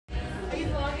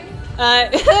Yeah.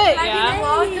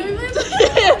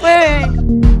 Wait.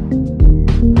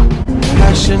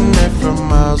 Passionate from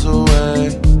miles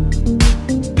away,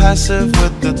 passive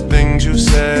with the things you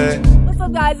say. What's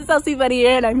up, guys? It's LC Buddy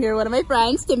here, and I'm here with one of my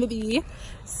friends, Timothy.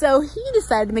 So he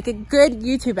decided to make a good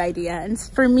YouTube idea, and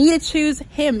for me to choose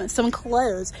him some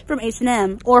clothes from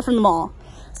H&M or from the mall.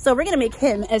 So we're gonna make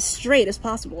him as straight as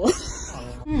possible.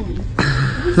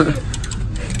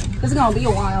 This is gonna be a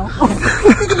while.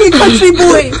 You can be a country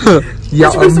boy.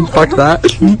 Yeah, fuck that.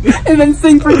 And then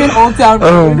sing freaking Old Town Road.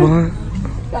 Oh my.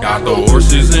 Got the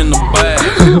horses in the back.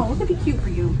 Oh, look at be cute for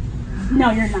you.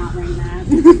 No, you're not wearing that.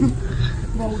 You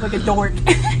look like a dork.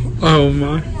 Oh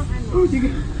my.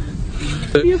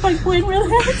 You like plain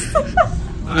relaxed.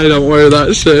 I don't wear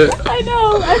that shit. I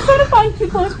know. I'm trying to find cute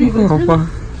clothes for you. Oh my.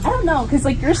 I don't know, cause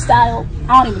like your style,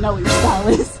 I don't even know what your style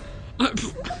is.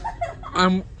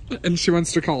 And she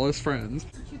wants to call us friends.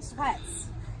 Cute sweats.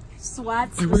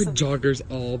 Sweats. I wear joggers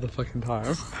all the fucking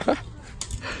time.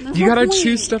 You gotta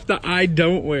choose stuff that I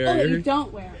don't wear. Oh, that you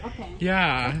don't wear. Okay.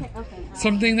 Yeah. Okay.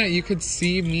 Something that you could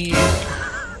see me.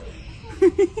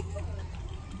 Okay.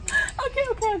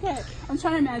 I'm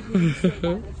trying to imagine you straight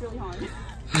line. It's really hard.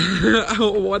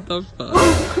 Oh, what the fuck?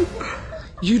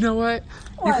 You know what?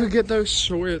 You could get those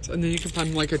shorts and then you can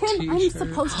find like a t-shirt. I'm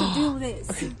supposed to do this.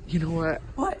 Okay, you know what?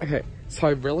 What? Okay, so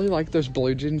I really like those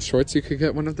blue jean shorts. You could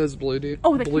get one of those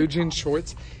blue jean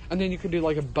shorts, and then you could do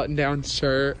like a button-down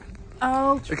shirt.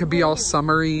 Oh, true. It could be all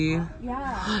summery.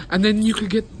 Yeah. And then you could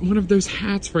get one of those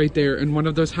hats right there, and one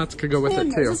of those hats could go with it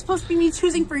too. This is supposed to be me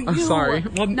choosing for you. I'm sorry.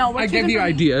 Well, no, I gave you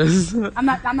ideas. I'm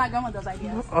not going with those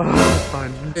ideas. Oh,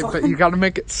 fine. But you gotta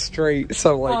make it straight.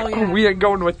 So like, yeah. we ain't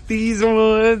going with these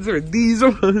ones or these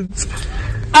ones.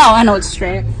 Oh, I know it's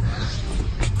straight.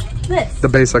 This. The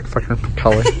basic fucking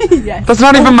color. Yes. That's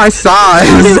not even my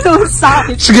size.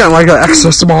 Size. She's getting like an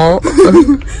extra small.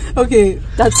 Okay,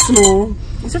 that's small.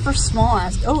 These are for small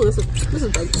ass. Oh, this is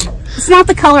big. It's not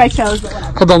the color I chose, but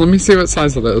whatever. Hold on, let me see what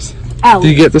size it is. L. Do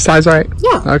you get the size right?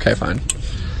 Yeah. Okay, fine.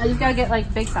 I just gotta get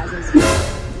like big sizes.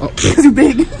 Oh. Too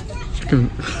big.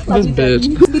 This bitch.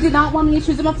 He did not want me to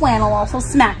choose him a flannel, also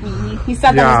smack me. He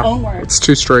said that in his own words. It's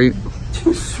too straight.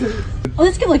 Too straight. Oh,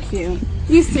 this could look cute.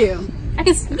 These two. I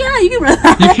guess, yeah, you can wear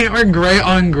that. You can't wear gray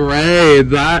on gray.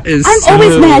 That is I'm so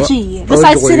always matchy.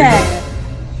 Besides ugly. today.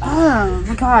 Oh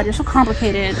my god, you're so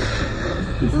complicated.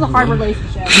 This is a hard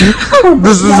relationship.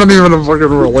 This isn't even a fucking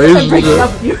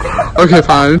relationship. Okay,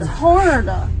 fine. It's hard.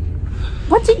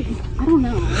 What do you... I don't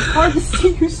know. It's hard to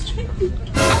see you straight.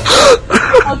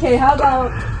 Okay, how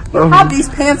about... You have these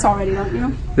pants already, don't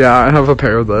you? Yeah, I have a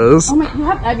pair of those. Oh my... You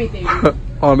have everything.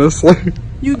 Honestly.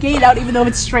 You gay it out even though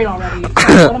it's straight already.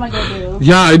 What am I gonna do?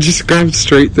 Yeah, I just grab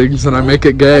straight things and I make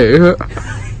it gay.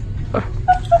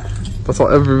 That's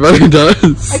what everybody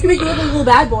does. I can make you look like a little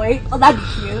bad boy. Oh, that'd be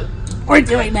cute. We're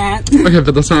doing that. Okay,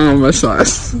 but that's not on my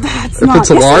size. That's if not. it's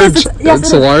a large,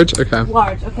 it's a large. Okay.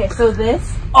 Large. Okay, so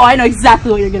this. Oh, I know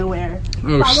exactly what you're gonna wear.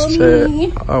 Oh Follow shit.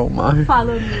 me. Oh my.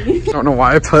 Follow me. I don't know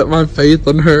why I put my faith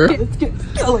in her. It's good.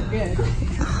 It's gonna look good.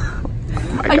 Oh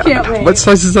my I God. can't wait. What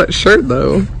size is that shirt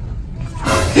though?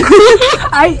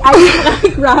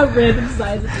 I grab random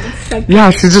sizes and expect Yeah,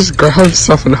 she just grabs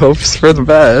stuff and hopes for the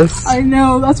best. I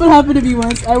know, that's what happened to me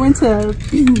once. I went to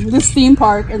this theme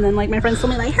park and then like my friends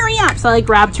told me like, hurry up! So I like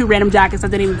grabbed 2 random jackets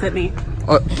that didn't even fit me.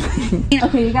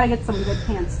 Okay, you gotta get some good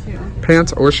pants too.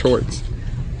 Pants or shorts?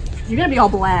 You're gonna be all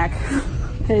black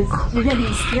because you're gonna be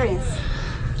experienced.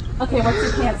 Okay, what's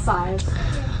your pants size?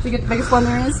 Do you get the biggest one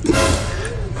there is?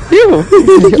 Ew.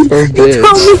 Oh,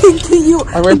 You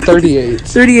I wear 38.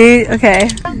 38, okay.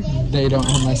 They don't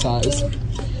have my size.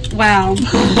 Wow.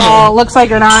 Oh, looks like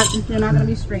you're not gonna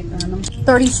be straight then.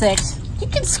 36. You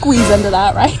can squeeze into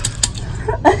that, right?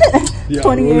 Yeah,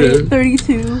 28, okay.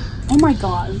 32. Oh my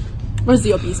god. Where's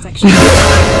the obese section? You're a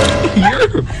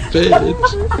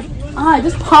bitch. I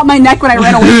just popped my neck when I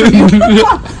ran away from you.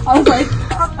 I was like...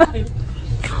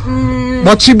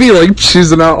 Watch you be like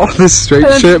choosing out all this straight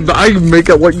shit, but I make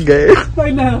it look gay.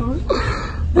 I know.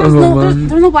 There's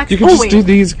no black. You can just do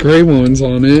these gray ones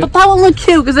on it. But that would look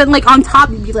cute because then like on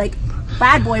top you'd be like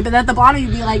bad boy, but then at the bottom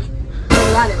you'd be like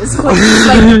whatever that is.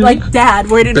 like dad,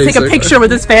 where he didn't take a picture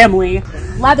with his family.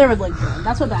 Leather would look good.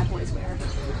 That's what bad boys wear.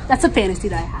 That's a fantasy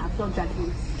that I have. Don't judge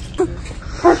me.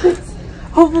 Perfect.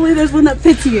 Hopefully there's one that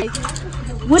fits you.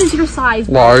 What is your size?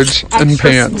 Large and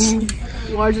pants. Small.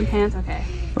 Large and pants. Okay.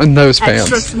 And those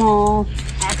pants. Extra small.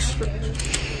 Extra.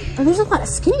 Oh, there's a lot of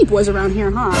skinny boys around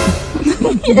here, huh?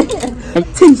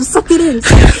 Tim, just suck it in.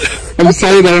 I'm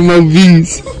sorry that I'm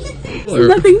obese. There's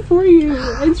nothing for you.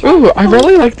 Oh, I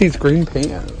really like these green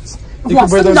pants. You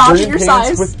could wear those green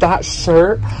pants with that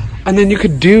shirt, and then you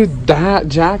could do that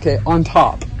jacket on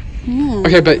top.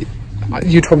 Okay, but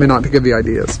you told me not to give the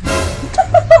ideas.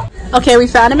 Okay, we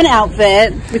found him an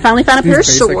outfit. We finally found a pair of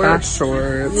shorts.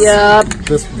 Yep.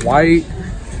 This white.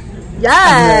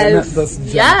 Yes. And then this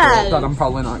jacket that I'm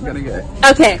probably not gonna get.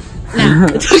 Okay. Now,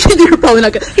 you're probably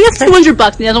not good. He has $200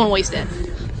 and he doesn't want to waste it.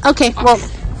 Okay, well,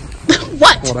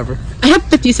 what? Whatever. I have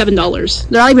 $57.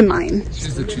 They're not even mine.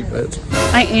 She's the cheapest.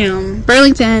 I am.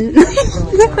 Burlington.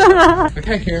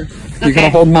 Okay, here. You're gonna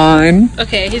hold mine.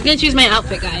 Okay, he's gonna choose my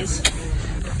outfit, guys.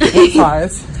 What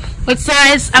size? What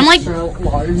size? I'm like...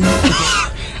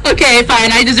 Okay,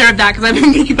 fine. I deserve that because I've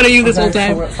been making fun of you this whole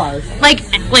time. So what size?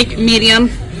 Like medium.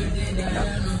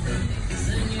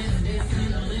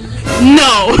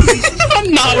 No,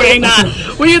 I'm not wearing that.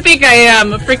 What do you think I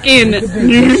am? A freaking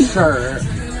shirt.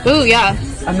 Ooh, yeah.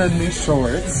 And then these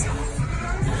shorts.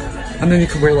 And then you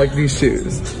can wear like these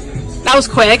shoes. That was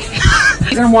quick.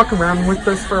 We're gonna walk around with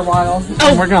this for a while. Oh.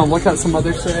 And we're gonna look at some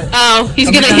other shit. Oh,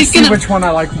 he's gonna see which one I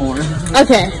like more.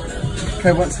 Okay.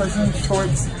 Okay, what size in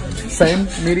shorts? Same?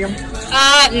 Medium?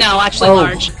 No, actually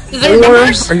large. Is there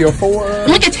numbers? Are you a 4? I'm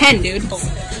like a 10, dude.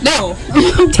 No,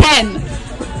 I'm 10.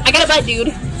 I got a butt,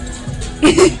 dude.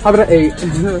 How about an 8?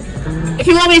 If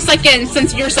you want me to suck in,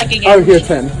 since you're sucking in. Oh, here,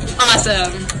 10.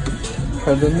 Awesome.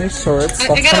 Okay, then these shorts.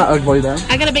 That's kind of ugly, though.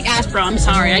 I got a big ass, bro. I'm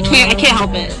sorry. I can't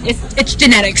help it. It's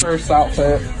genetics. First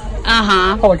outfit.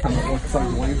 Probably kind of looks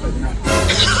ugly, but no.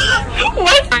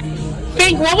 What?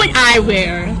 Think, what would I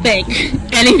wear? Think.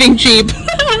 Anything cheap.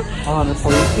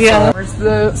 Honestly. Yeah. Where's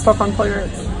the stuff on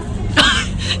clearance?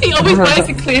 He always buys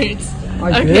the clearance.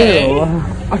 I do.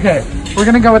 Okay, we're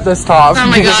gonna go with this top. Oh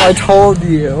my because God. I told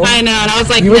you. I know, and I was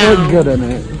like, you would no. look good in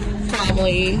it.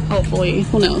 Probably. Hopefully.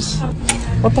 Who knows?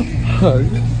 What the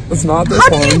fuck? It's not this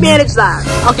one. How do you manage that?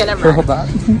 Okay, never mind. Hold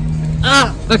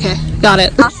that. Okay. Got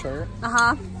it. Sure.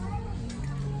 Oh,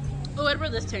 I'd wear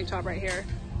this tank top right here.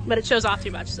 But it shows off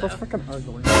too much, so. That's fucking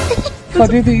ugly. Can I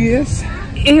do these?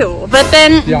 Ew. But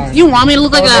then, you want me to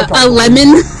look like a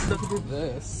lemon? Do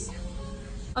this.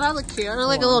 Oh, that looks cute. I look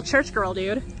like a little church girl,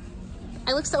 dude.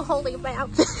 I look so holy in my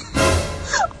outfit.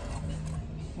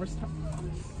 Where's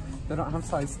they don't have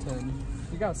size 10.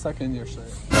 You gotta suck in your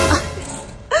shirt.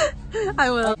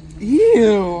 I will.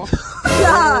 Ew.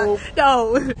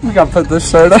 No. We gotta put this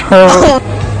shirt on.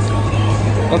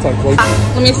 That's ugly.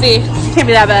 Let me see. Can't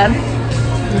be that bad.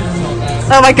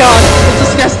 Oh my God.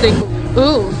 It's disgusting.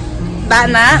 Ooh. That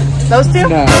and that? Those two?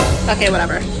 No. Okay,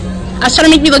 whatever. I was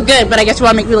trying to make me look good, but I guess you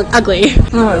want to make me look ugly.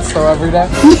 So everyday.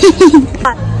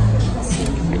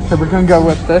 So we're gonna go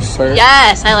with this shirt.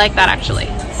 Yes, I like that actually.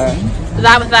 Okay.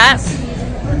 That with that?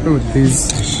 Ooh,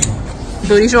 these.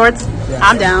 Booty shorts? Yeah.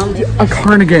 I'm down. A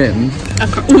cardigan.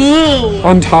 Ooh.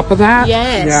 On top of that?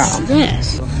 Yes. Yeah.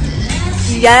 Yes.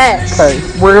 Yes. Okay,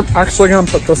 we're actually gonna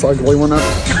put this ugly one up.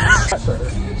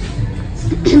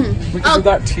 We can do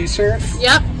that t-shirt.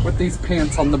 Yep. With these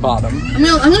pants on the bottom. I'm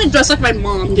gonna dress like my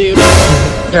mom, dude.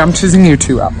 Okay, I'm choosing you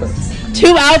 2 outfits.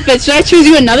 2 outfits? Should I choose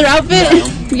you another outfit? No.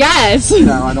 Yes.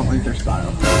 No, I don't like your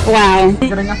style. Wow. I'm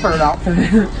getting a 3rd outfit.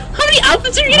 How many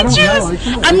outfits are you gonna choose?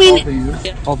 I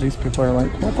mean, all these people are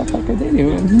like, what the fuck are they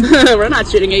doing? We're not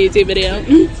shooting a YouTube video.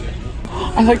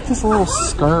 I like this little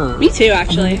skirt. Me too,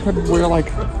 actually. And you could wear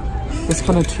like this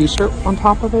kind of t-shirt on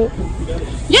top of it.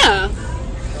 Yeah.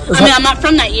 I mean, I'm not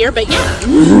from that year, but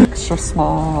yeah. Extra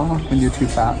small, and you're too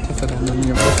fat to fit in and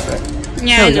you're fit.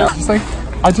 Yeah, I know. It's like,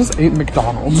 I just ate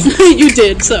McDonald's. You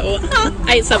did, so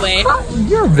I ate Subway.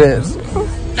 You're this.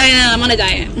 I know, I'm on a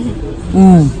diet.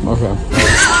 Okay.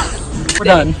 We're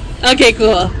done. Okay,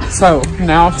 cool. So,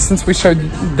 now, since we showed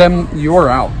them your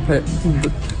outfit,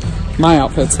 my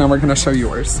outfits, now we're going to show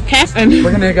yours. Okay.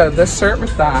 We're going to go this shirt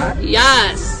with that.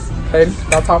 Yes. Okay,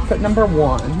 that's outfit number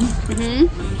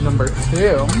 1. Number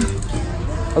 2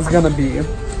 is going to be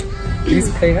these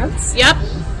pants. Yep.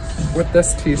 With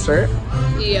this t-shirt.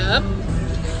 Yep.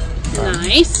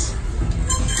 Nice.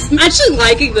 I'm actually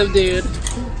liking them, dude.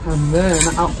 And then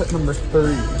outfit number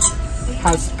 3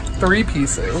 has 3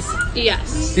 pieces.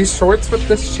 Yes. These shorts with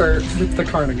this shirt with the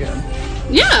cardigan.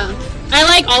 Yeah. I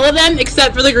like all of them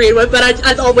except for the green one, but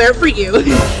I'll wear it for you.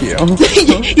 Thank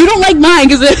you. You don't like mine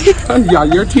because yeah,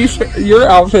 your t-shirt, your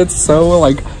outfit's so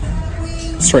like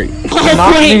straight. The whole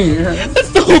Not point. me.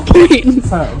 That's the whole point.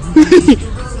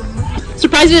 So.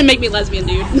 Surprised you didn't make me lesbian,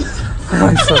 dude.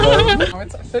 I should have. Now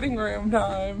it's fitting room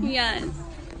time. Yes.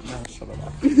 No, shut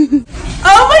up.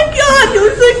 Oh my God, you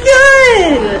look so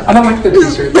good. I don't like the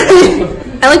t-shirt.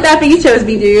 I like that thing you chose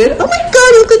me, dude. Oh my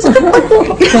God, you look so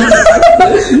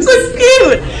good. So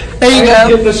cute. There you go. I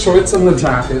get the shorts and the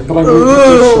jacket, but I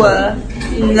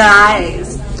Ooh,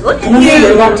 nice. Look Can I at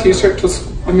wear you. that t-shirt to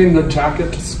the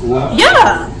jacket to school?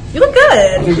 Yeah, you look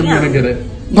good. I think I'm gonna get it.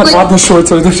 But Like- not the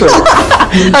shorts or the shirt.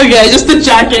 Okay, just the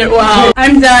jacket. Wow.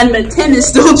 I'm done, but Tim is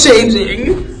still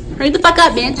changing. Hurry the fuck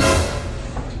up, bitch.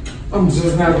 I'm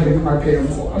just now getting my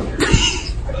pants on.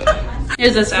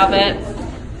 Here's this outfit.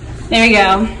 There we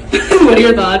go. What are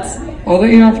your thoughts? All that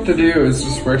you have to do is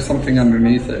just wear something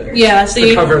underneath it. Yeah, so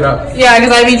To cover it up. Yeah,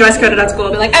 because I'd be dress coded at school.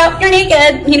 I'd be like, oh, you're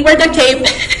naked. You need to wear duct tape.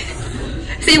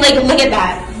 See, like, look at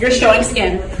that. You're showing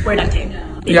skin. Wear duct tape.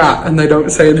 Yeah, and they don't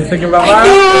say anything about that.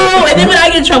 No, and then when I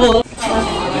get in trouble.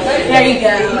 There you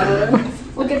go.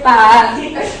 Look at that.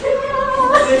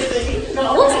 No,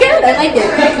 it looks good. I like it.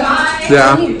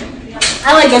 Yeah.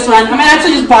 I like this one. I might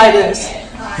actually just buy this.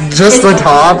 Just the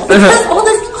top. All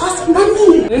this costs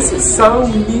money. This is so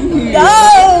neat.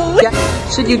 No.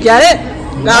 Should you get it?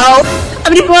 No. I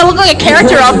mean, if you want to look like a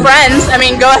character off Friends, I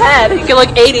mean, go ahead. You can look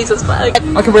 80s as fuck.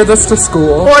 I can wear this to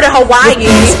school. Or to Hawaii.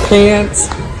 These pants.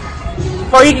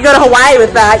 Or you can go to Hawaii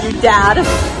with that, you dad.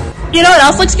 You know what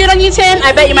else looks good on you, Tim?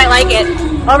 I bet you might like it.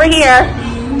 Over here.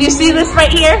 Do you see this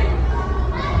right here?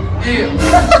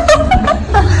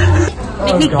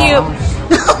 Make me cute.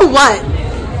 What?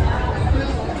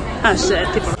 Oh shit.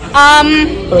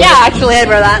 Yeah, actually I'd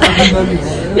wear that.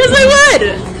 Yes, I would.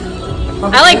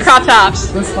 I like crop tops.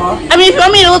 This top? I mean, if you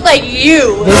want me to look like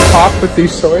you. This top with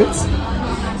these shorts?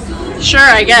 Sure,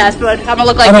 I guess, but I'm gonna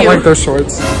look like I don't you. like those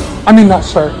shorts. I mean that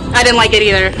shirt. I didn't like it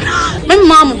either. My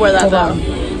mom would wear that though.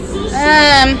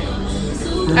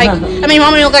 I mean, you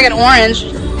want me to look like an orange?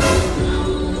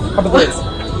 How about this?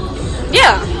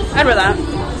 Yeah, I'd wear that.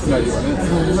 No, you wouldn't.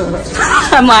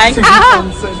 I'm like,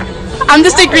 I'm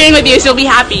just agreeing with you, so you'll be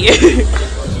happy.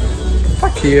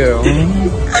 Fuck you.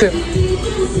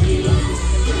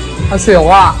 I see a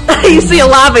lot. You see a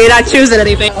lot, but you're not choosing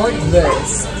anything. I like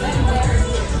this.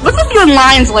 What's with you in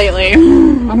lines lately? I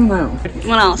don't know.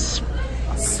 What else?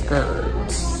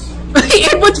 Skirts.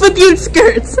 What's with you in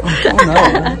skirts? I don't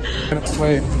know.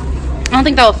 Wait, I don't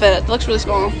think that will fit. It looks really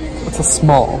small. it's a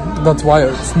small. That's why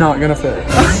it's not gonna fit.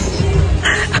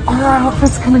 Our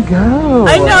outfit's gonna go.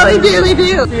 I know, they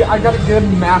do. See, I got a good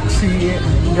maxi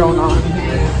going on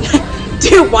here. Do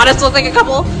you want us to look like a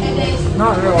couple?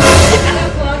 Not really.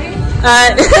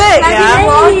 Yeah.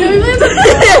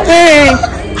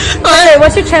 Hey,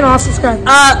 what's your channel? I'll subscribe.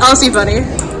 LC Funny.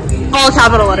 All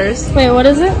capital letters. Wait, what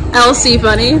is it? LC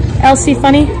Funny. LC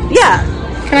Funny? Yeah.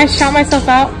 Can I shout myself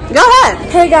out? Go ahead.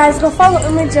 Hey guys, go follow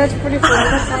Emily Judge 44.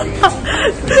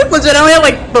 Legit, I only have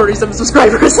like 37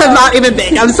 subscribers. I'm not even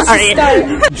big. I'm sorry.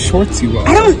 Shorts you are.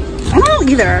 I don't know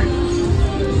either.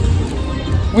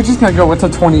 We're just gonna go with the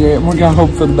 28 and we're gonna hope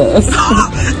for the best.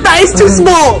 That is too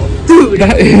small, dude.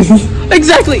 That is.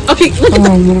 Exactly. Okay, look at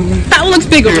that one looks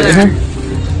big over there.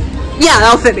 Yeah,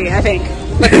 that'll fit me, I think.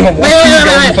 Wait.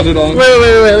 Put it on. Wait.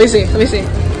 Let me see.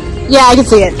 Yeah, I can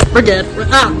see it. We're good.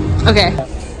 Okay.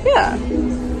 Yeah.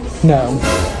 No.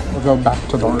 We'll go back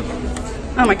to dark.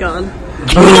 Oh my god.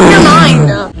 Make up your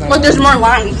mind. Look, there's more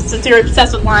lines since you're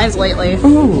obsessed with lines lately.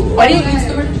 Ooh. Why are you a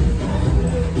YouTuber?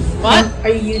 What? Are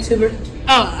you a YouTuber?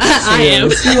 Oh, I am.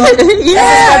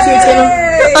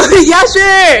 Yeah,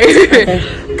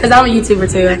 sure. Because I'm a YouTuber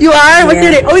too. You are? What's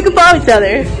your name? Oh, we can follow each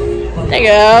other. There you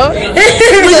go.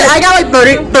 I got like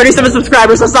 37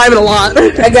 subscribers, so it's not even a lot.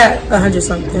 I got 100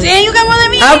 something. Damn, you got more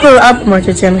than me. I'll promote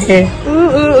your channel here.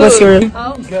 What's your?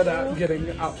 I'm good at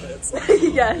getting outfits.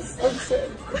 Yes.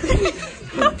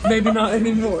 Maybe not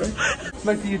anymore.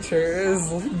 My future is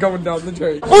going down the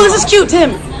drain. Oh, this is cute,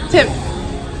 Tim.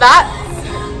 That?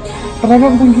 But I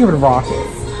don't think you would rock it.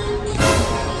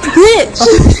 Bitch.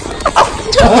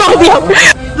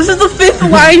 This is the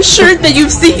 5th line shirt that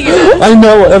you've seen. I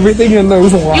know everything in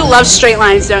those lines. You love straight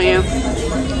lines, don't you?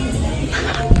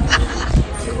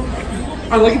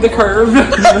 I like the curve.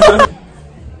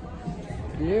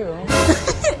 Ew.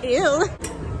 Ew.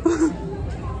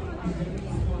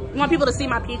 You want people to see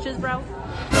my peaches, bro?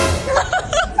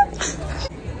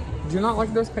 Do you not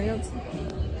like those pants?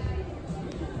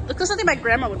 Look like something my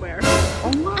grandma would wear.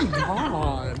 Oh my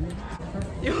god.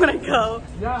 You wanna go?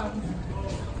 Yeah.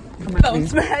 Come at me.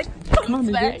 Bounce back. Come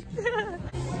on, back.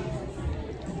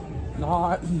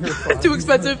 Not your fault. Too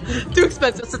expensive.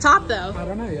 It's the top though. I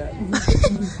don't know yet.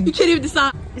 You can't even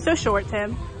decide. You're so short,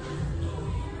 Tim.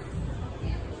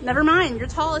 Never mind. You're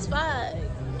tall as fuck.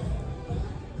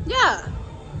 Yeah.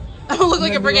 I don't look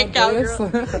like a freaking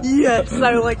cowgirl. Yes,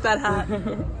 I like that hat.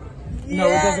 No,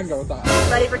 it doesn't go with that.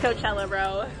 Ready for Coachella,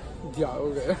 bro. Yeah,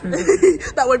 okay.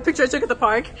 That one picture I took at the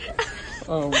park.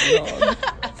 Oh my god.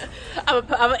 I'm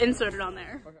gonna insert it on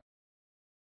there.